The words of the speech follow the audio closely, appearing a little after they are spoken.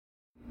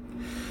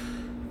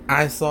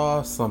I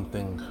saw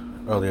something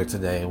earlier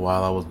today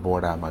while I was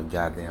bored out of my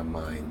goddamn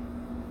mind.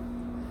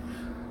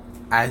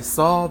 I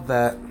saw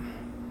that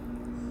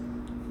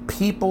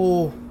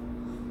people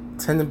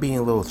tend to be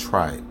in little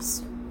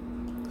tribes.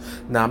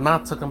 Now, I'm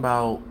not talking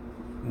about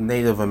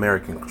Native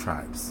American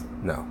tribes.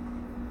 No.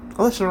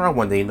 Unless you're around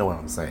one day, you know what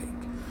I'm saying.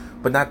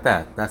 But not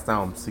that. That's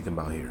not what I'm speaking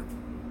about here.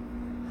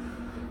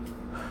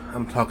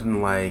 I'm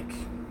talking like,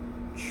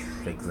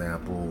 for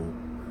example,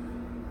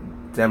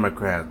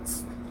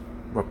 Democrats,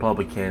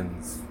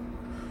 Republicans,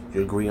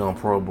 you agree on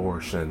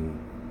pro-abortion,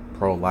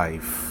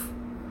 pro-life,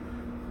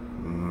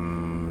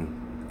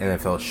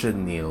 NFL should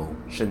kneel,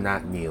 should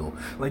not kneel.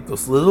 Like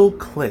those little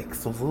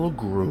cliques, those little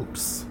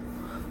groups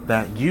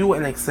that you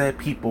and said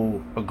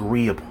people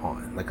agree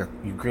upon. Like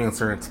you agree on a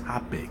certain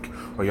topic,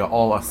 or you're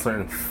all a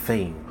certain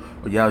thing,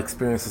 or y'all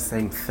experience the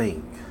same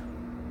thing.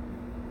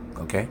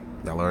 Okay?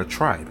 Y'all are a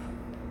tribe.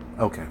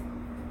 Okay.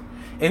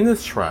 In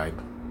this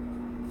tribe,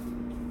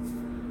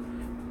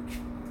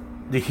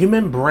 the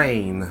human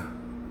brain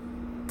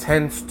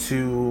tends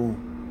to,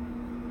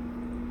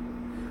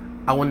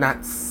 I would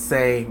not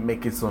say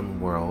make its own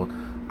world.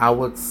 I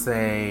would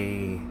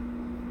say,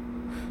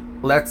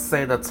 let's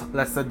say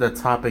the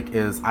topic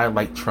is I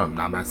like Trump.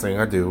 Now, I'm not saying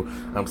I do.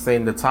 I'm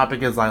saying the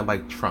topic is I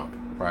like Trump,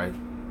 right?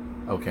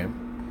 Okay.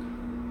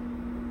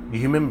 The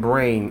human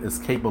brain is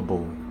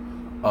capable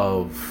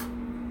of,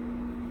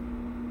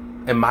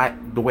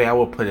 the way I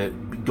would put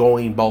it,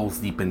 going balls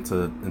deep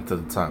into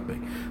the topic.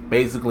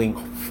 Basically,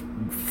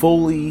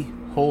 fully,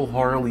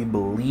 wholeheartedly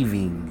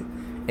believing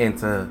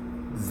into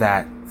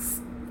that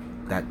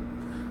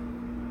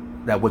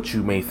what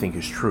you may think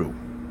is true.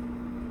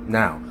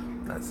 Now,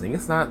 not saying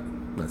it's not,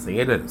 not saying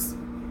it is.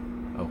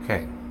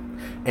 Okay.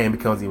 And it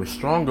becomes even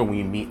stronger when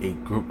you meet a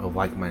group of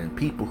like-minded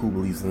people who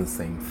believes in the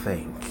same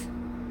thing,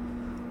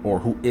 or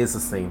who is the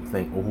same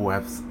thing, or who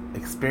have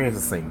experienced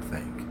the same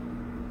thing.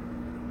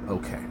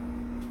 Okay.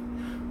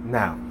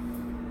 Now,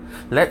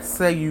 let's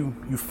say you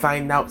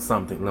find out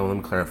something. No, let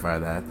me clarify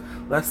that.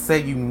 Let's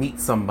say you meet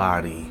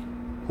somebody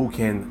who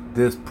can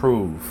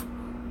disprove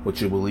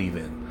what you believe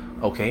in.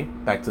 Okay,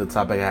 back to the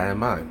topic I had in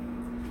mind.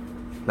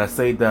 Let's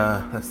say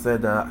let's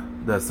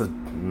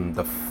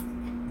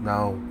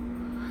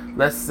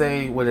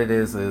say what it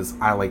is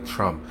I like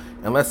Trump.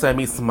 And let's say I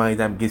meet somebody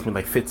that gives me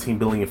like 15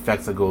 billion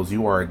facts that goes,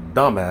 you are a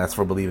dumbass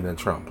for believing in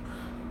Trump.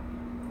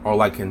 Or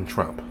liking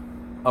Trump.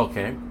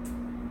 Okay.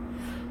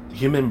 The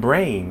human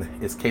brain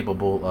is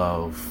capable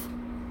of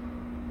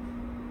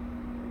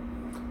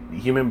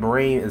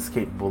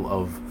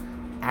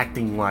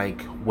acting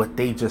like what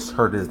they just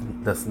heard is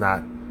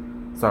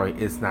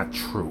not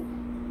true.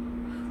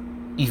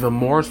 Even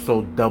more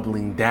so,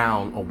 doubling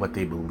down on what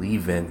they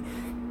believe in,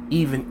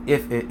 even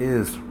if it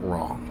is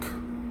wrong.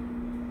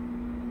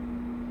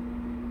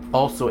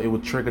 Also, it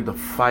would trigger the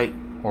fight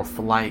or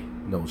flight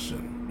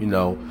notion.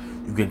 You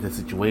get into a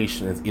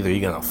situation, it's either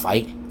you're gonna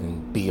fight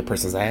and beat a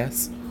person's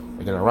ass,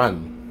 or you're gonna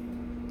run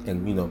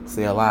and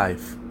stay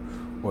alive,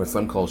 or in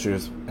some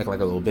cultures act like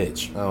a little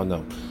bitch. I don't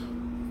know.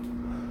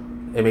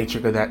 It may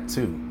trigger that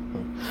too.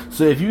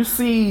 So if you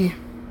see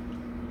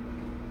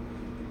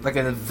like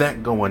an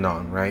event going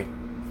on, right?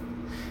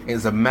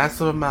 It's a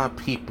massive amount of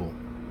people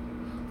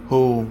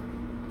who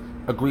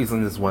agrees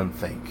on this one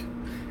thing.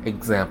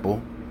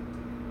 Example,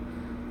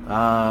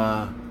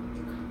 a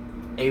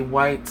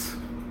white,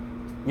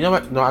 you know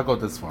what? No, I'll go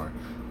this far.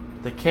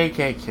 The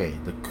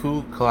KKK, the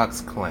Ku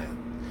Klux Klan,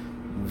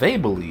 they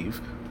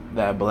believe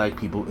that black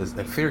people is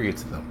inferior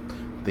to them.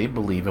 They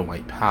believe in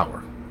white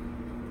power.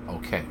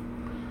 Okay.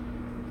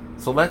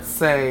 So let's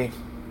say,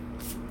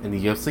 and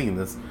you've seen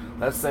this,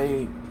 let's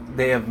say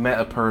they have met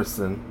a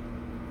person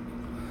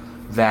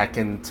that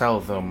can tell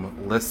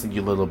them, listen,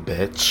 you little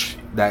bitch,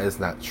 that is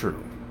not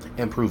true.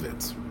 And prove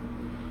it.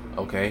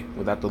 Okay?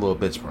 Without the little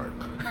bitch part.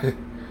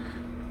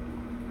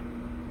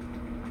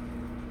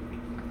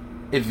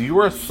 If you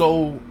are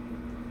so,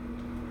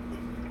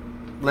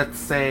 let's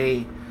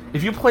say,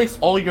 if you place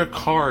all your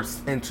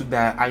cards into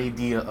that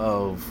idea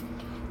of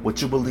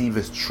what you believe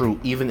is true,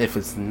 even if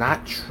it's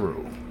not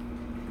true,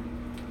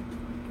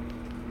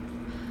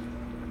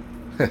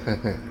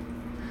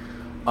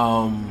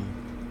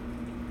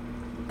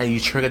 and you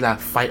trigger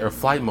that fight or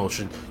flight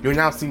motion, you're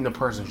now seeing the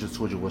person just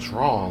told you what's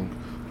wrong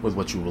with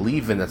what you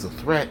believe in as a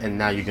threat, and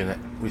now you're going to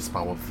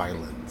respond with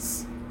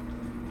violence.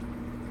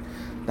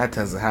 That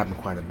tends to happen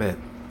quite a bit.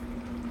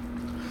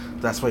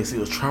 That's why you see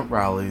those Trump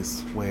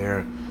rallies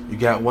where you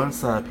got one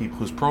side of people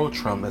who's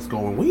pro-Trump that's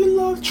going, we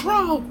love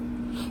Trump!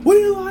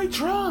 We like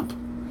Trump!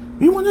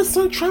 We want to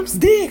suck Trump's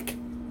dick!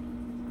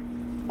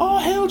 Oh,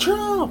 hell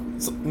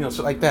Trump! So, shit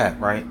like that,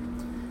 right?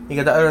 You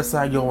got the other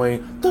side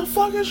going, the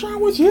fuck is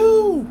wrong with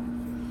you?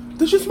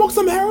 Did you smoke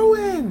some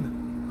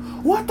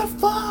heroin? What the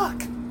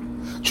fuck?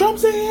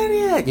 Trump's an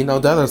idiot! The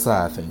other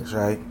side of things,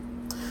 right?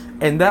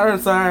 And the other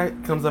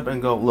side comes up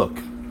and go, look,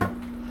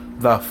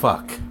 the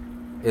fuck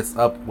is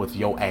up with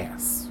your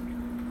ass?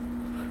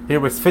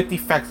 Here is 50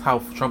 facts how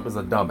Trump is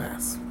a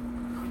dumbass.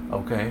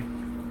 Okay?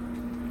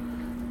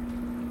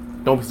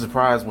 Don't be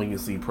surprised when you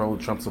see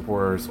pro-Trump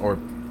supporters or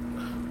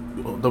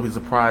Don't be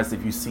surprised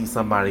if you see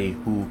somebody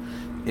who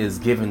is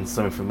given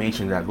some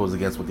information that goes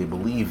against what they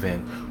believe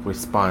in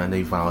respond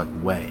in a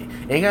violent way.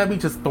 It ain't gotta be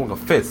just throwing a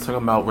fist.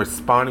 Talking about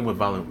responding with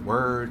violent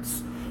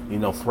words,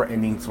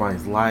 threatening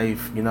somebody's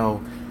life. It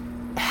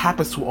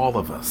happens to all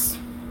of us.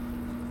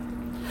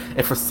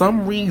 And for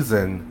some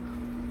reason,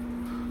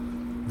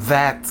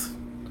 that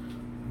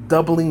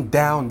doubling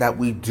down that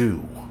we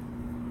do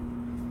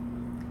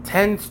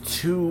tends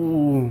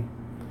to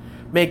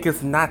make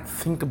us not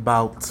think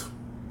about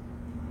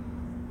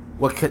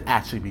what could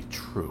actually be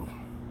true.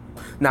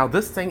 Now,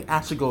 this thing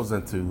actually goes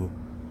into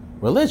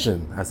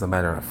religion, as a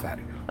matter of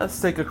fact. Let's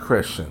take a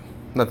Christian.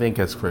 Nothing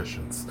against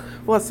Christians.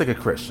 But let's take a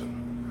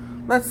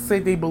Christian. Let's say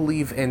they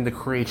believe in the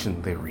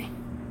creation theory.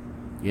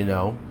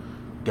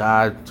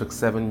 God took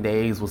 7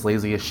 days, was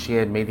lazy as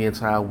shit, made the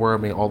entire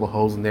world, made all the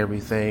holes and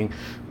everything,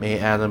 made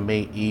Adam,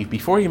 made Eve.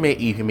 Before he made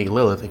Eve, he made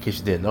Lilith, in case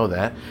you didn't know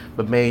that.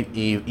 But made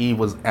Eve. Eve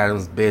was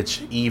Adam's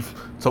bitch. Eve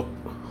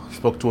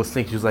spoke to a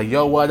snake. She was like,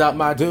 yo, what up,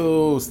 my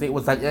dude? Snake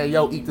was like, hey,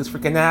 yo, eat this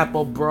freaking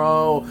apple,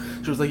 bro.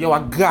 She was like, yo,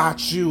 I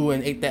got you,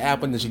 and ate the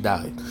apple, and then she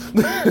died.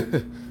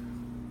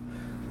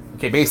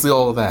 Okay, basically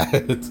all of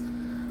that.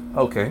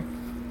 Okay.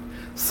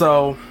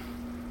 So,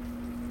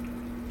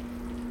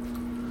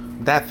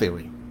 that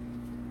theory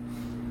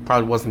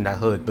probably wasn't that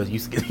hood, but you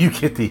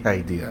get the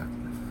idea.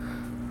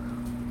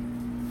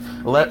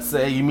 Let's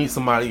say you meet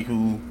somebody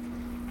who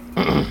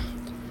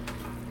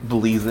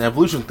believes in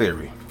evolution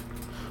theory.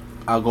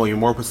 I'll go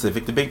more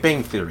specific, the Big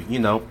Bang Theory.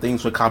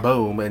 Things were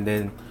kaboom, and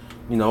then,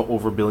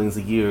 over billions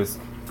of years,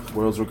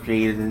 worlds were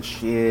created and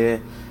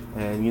shit,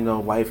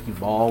 and, life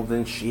evolved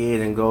and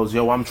shit, and goes,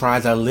 yo, I'm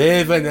trying to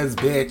live in this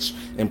bitch,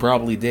 and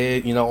probably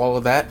did, all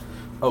of that.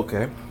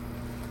 Okay.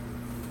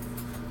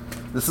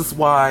 This is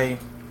why,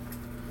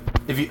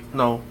 let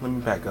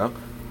me back up.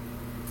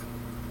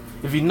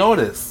 If you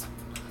notice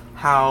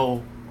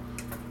how,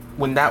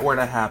 when that were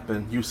to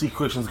happen, you see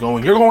Christians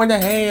going, you're going to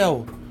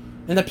hell,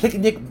 in a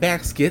picnic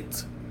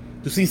basket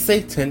to see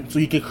Satan so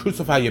you can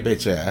crucify your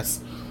bitch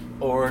ass.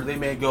 Or they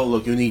may go,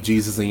 look, you need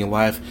Jesus in your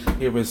life.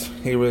 Here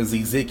is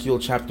Ezekiel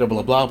chapter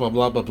blah blah blah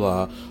blah blah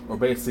blah, or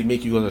basically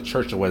make you go to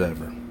church or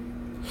whatever.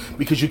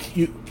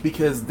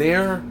 Because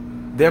their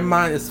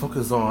mind is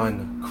focused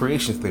on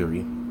creation theory.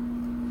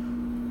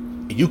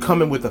 And you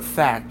come in with a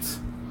fact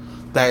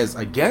that is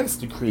against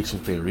the creation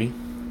theory,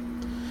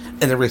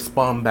 and they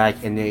respond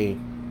back in a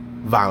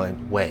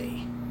violent way.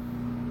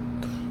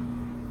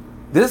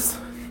 This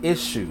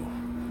issue,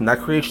 not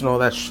creation, all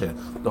that shit,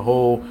 the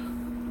whole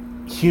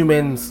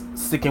humans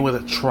sticking with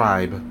a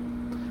tribe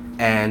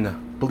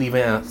and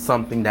believing in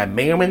something that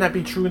may or may not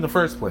be true in the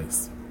first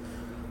place,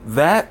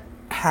 that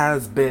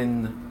has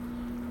been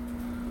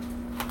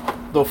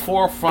the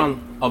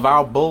forefront of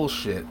our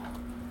bullshit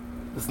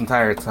this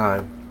entire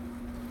time.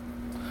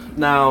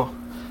 Now,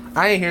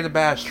 I ain't here to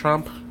bash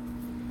Trump.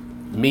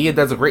 Media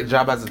does a great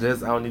job as it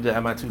is. I don't need to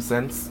add my 2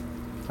 cents.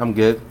 I'm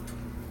good.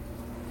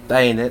 That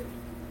ain't it.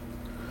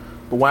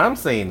 But what I'm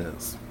saying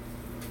is,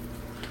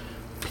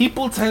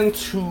 people tend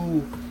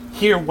to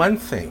hear one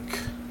thing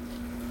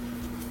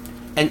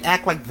and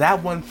act like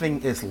that one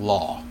thing is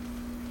law.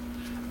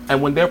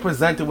 And when they're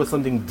presented with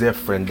something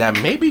different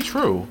that may be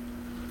true,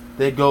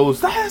 they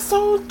goes, that's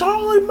so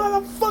totally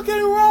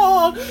motherfucking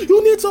wrong.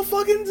 You need to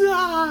fucking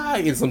die.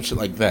 And some shit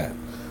like that.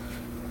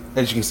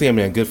 As you can see, I'm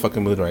in a good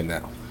fucking mood right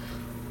now.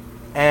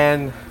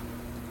 And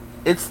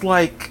it's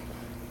like,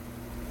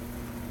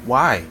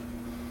 why?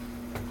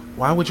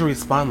 Why would you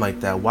respond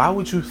like that? Why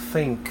would you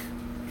think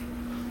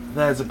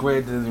that is a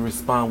great idea to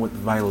respond with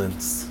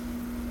violence?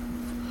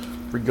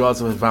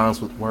 Regardless of violence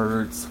with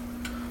words,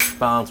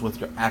 violence with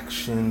your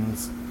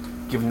actions,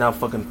 giving out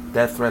fucking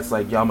death threats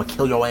like, yo, I'm gonna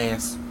kill your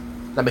ass.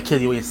 I'm gonna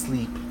kill you in your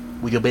sleep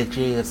with your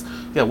bitch ass.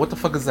 Yeah, what the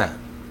fuck is that?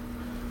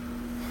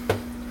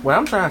 What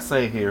I'm trying to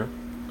say here,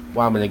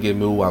 while I'm in a good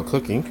mood while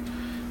cooking,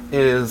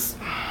 is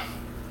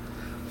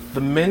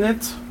the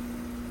minute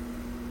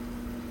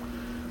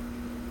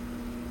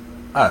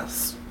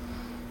us,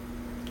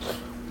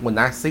 when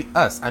I say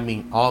us, I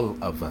mean all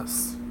of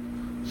us,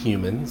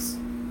 humans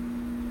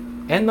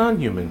and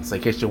non-humans.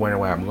 In case you're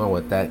wondering where I'm going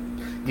with that,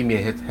 give me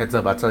a heads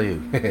up, I'll tell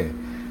you.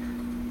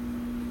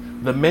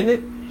 The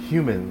minute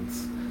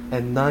humans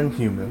and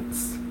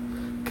non-humans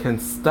can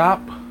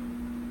stop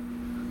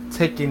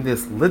taking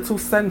this little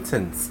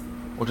sentence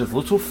or this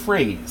little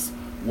phrase,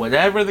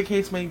 whatever the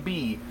case may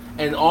be,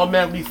 and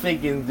automatically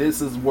thinking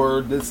this is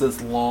word, this is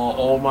law,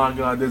 oh my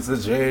god, this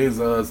is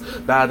Jesus,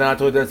 bow down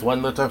to this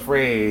one little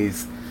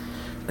phrase,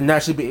 and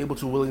actually be able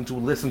to willing to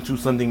listen to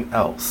something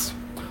else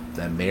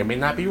that may or may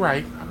not be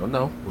right. I don't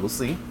know, we'll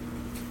see.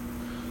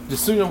 The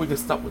sooner we can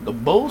stop with the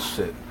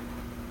bullshit,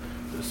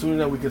 the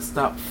sooner we can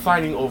stop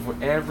fighting over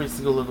every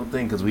single little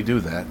thing, because we do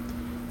that,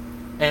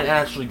 and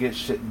actually get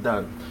shit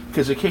done.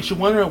 Because in case you're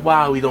wondering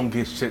why we don't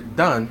get shit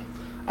done,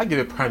 I'll give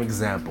you a prime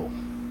example.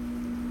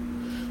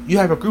 You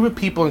have a group of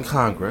people in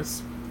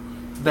Congress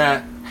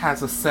that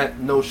has a set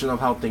notion of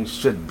how things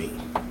should be.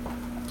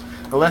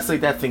 And let's say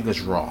that thing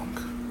is wrong.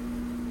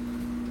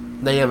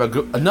 They have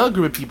another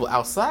group of people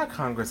outside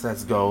Congress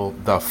that go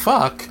the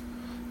fuck,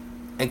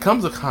 and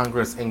comes to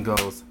Congress and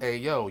goes, "Hey,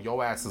 yo,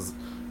 your ass is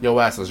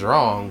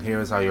wrong.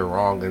 Here's how you're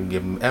wrong," and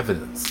give them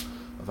evidence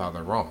of how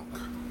they're wrong.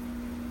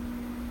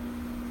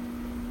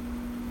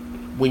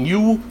 When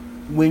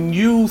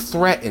you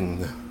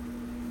threaten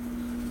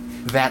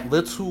that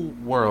little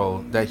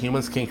world that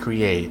humans can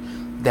create,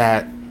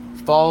 that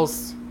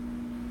false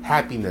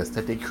happiness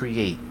that they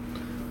create,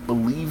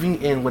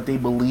 believing in what they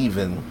believe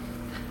in,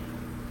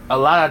 a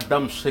lot of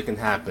dumb shit can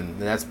happen,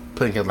 and that's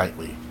putting it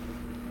lightly.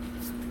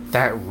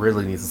 That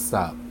really needs to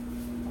stop.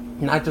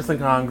 Not just in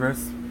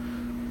Congress,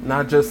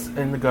 not just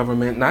in the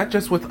government, not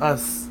just with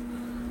us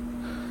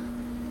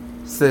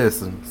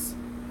citizens,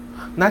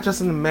 not just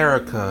in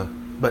America,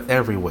 but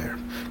everywhere.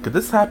 Because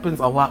this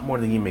happens a lot more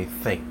than you may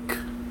think.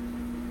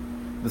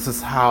 This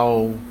is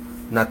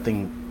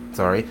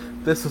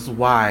this is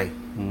why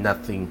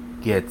nothing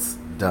gets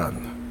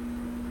done.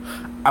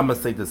 I'm going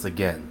to say this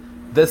again.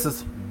 This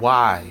is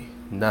why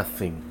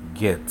nothing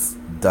gets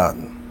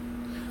done.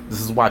 This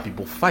is why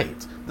people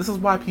fight. This is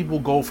why people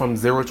go from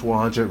 0 to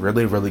 100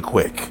 really, really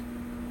quick.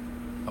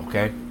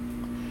 Okay?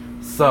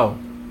 So,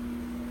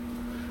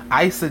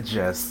 I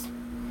suggest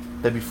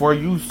that before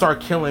you start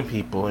killing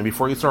people and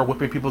before you start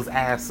whipping people's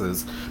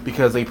asses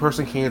because a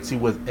person came to you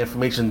with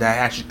information that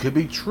actually could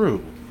be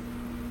true,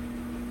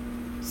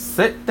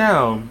 sit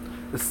down,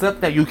 accept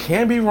that you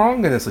can be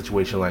wrong in a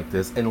situation like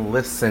this, and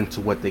listen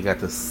to what they got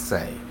to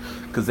say,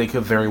 because they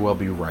could very well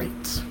be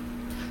right.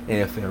 And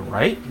if they're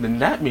right, then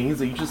that means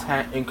that you just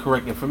had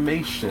incorrect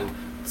information.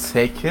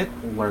 Take it,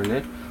 learn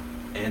it,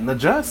 and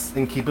adjust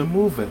and keep it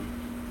moving.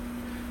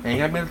 And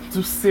you gotta be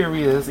too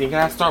serious. You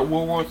gotta start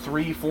World War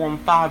 3, 4, and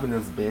 5 in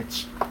this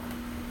bitch,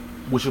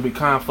 which will be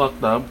kind of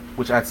fucked up,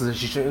 which I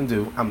suggest you shouldn't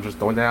do. I'm just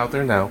throwing that out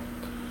there now.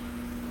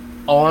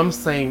 All I'm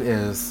saying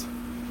is,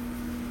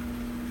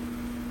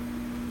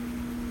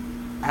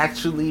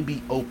 actually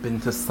be open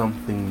to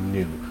something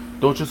new.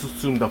 Don't just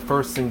assume the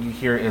first thing you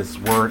hear is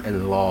word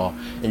and law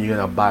and you're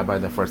gonna abide by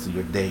the first of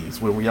your days,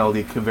 when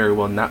reality could very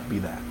well not be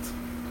that.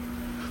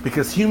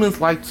 Because humans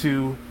like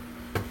to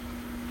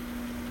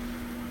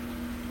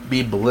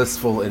be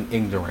blissful in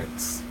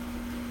ignorance.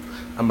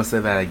 I'm gonna say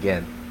that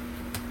again.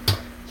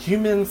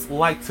 Humans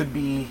like to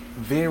be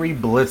very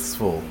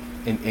blissful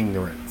in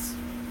ignorance.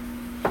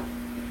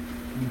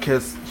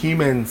 Because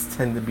humans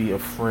tend to be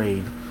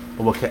afraid of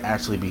what could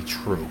actually be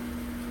true.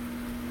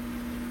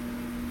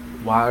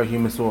 Why are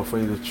humans so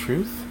afraid of the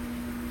truth?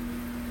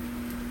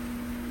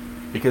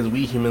 Because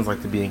we humans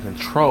like to be in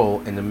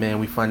control, and the minute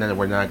we find out that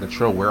we're not in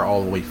control, we're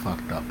all the way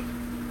fucked up.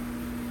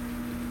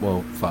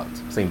 Well, fucked.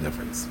 Same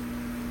difference.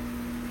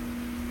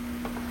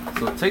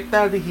 So take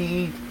that to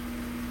heed.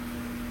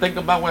 Think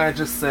about what I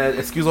just said.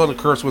 Excuse all the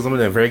curse words. I'm in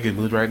a very good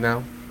mood right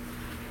now.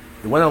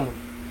 You want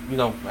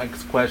to,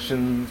 ask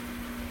questions,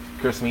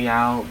 curse me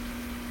out,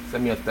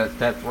 send me a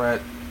death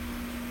threat,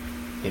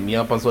 hit me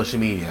up on social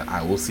media.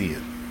 I will see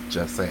it.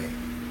 Just saying.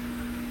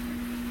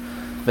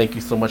 Thank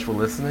you so much for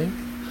listening.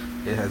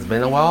 It has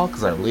been a while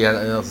because I really had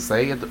nothing else to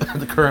say at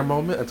the current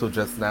moment until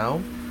just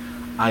now.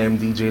 I am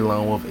DJ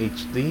Lone Wolf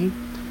HD.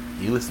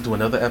 You listen to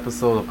another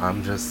episode of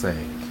I'm Just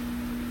Saying,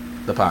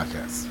 the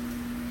podcast.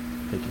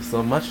 Thank you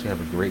so much. You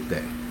have a great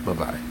day.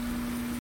 Bye-bye.